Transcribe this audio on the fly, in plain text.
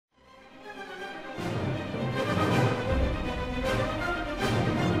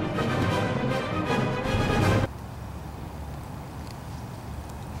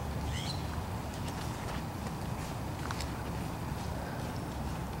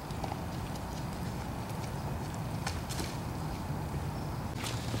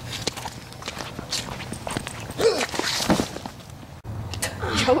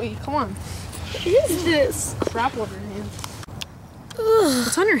Joey, come on. What is this? Crap over your hands. Ugh.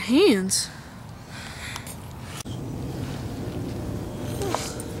 What's on your hands?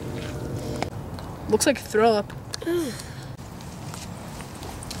 Looks like throw up. Ugh.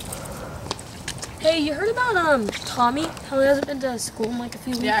 Hey, you heard about Tommy? How he hasn't been to school in like a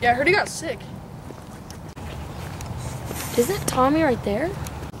few weeks? Yeah, I heard he got sick. Isn't Tommy right there?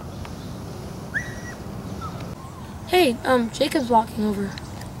 Hey, Jacob's walking over.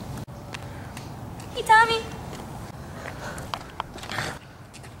 Hey, Tommy.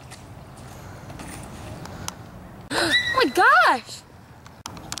 Oh my gosh!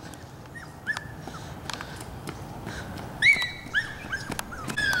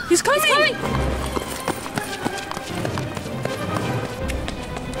 He's coming! He's coming!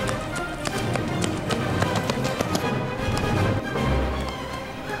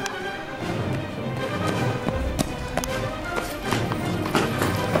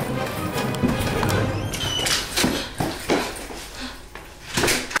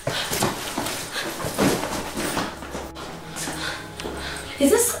 Is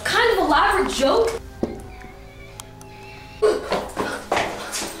this some kind of elaborate joke?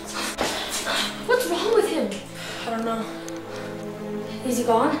 What's wrong with him? I don't know. Is he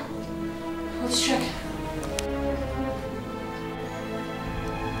gone? Let's check.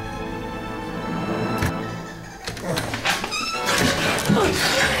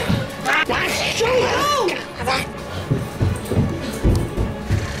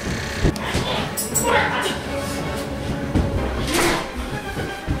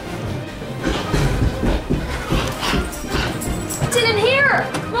 What's in here?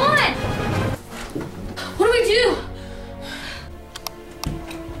 Come on! What do we do?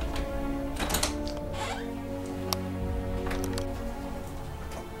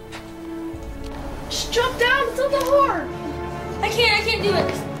 Just jump down, it's on the door. I can't do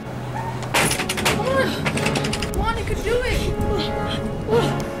it. Come on, you can do it.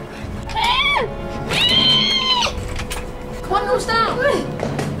 Come on, goes down.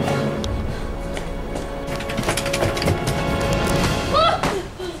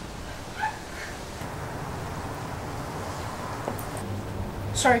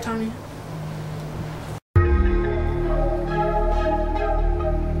 Sorry, Tommy.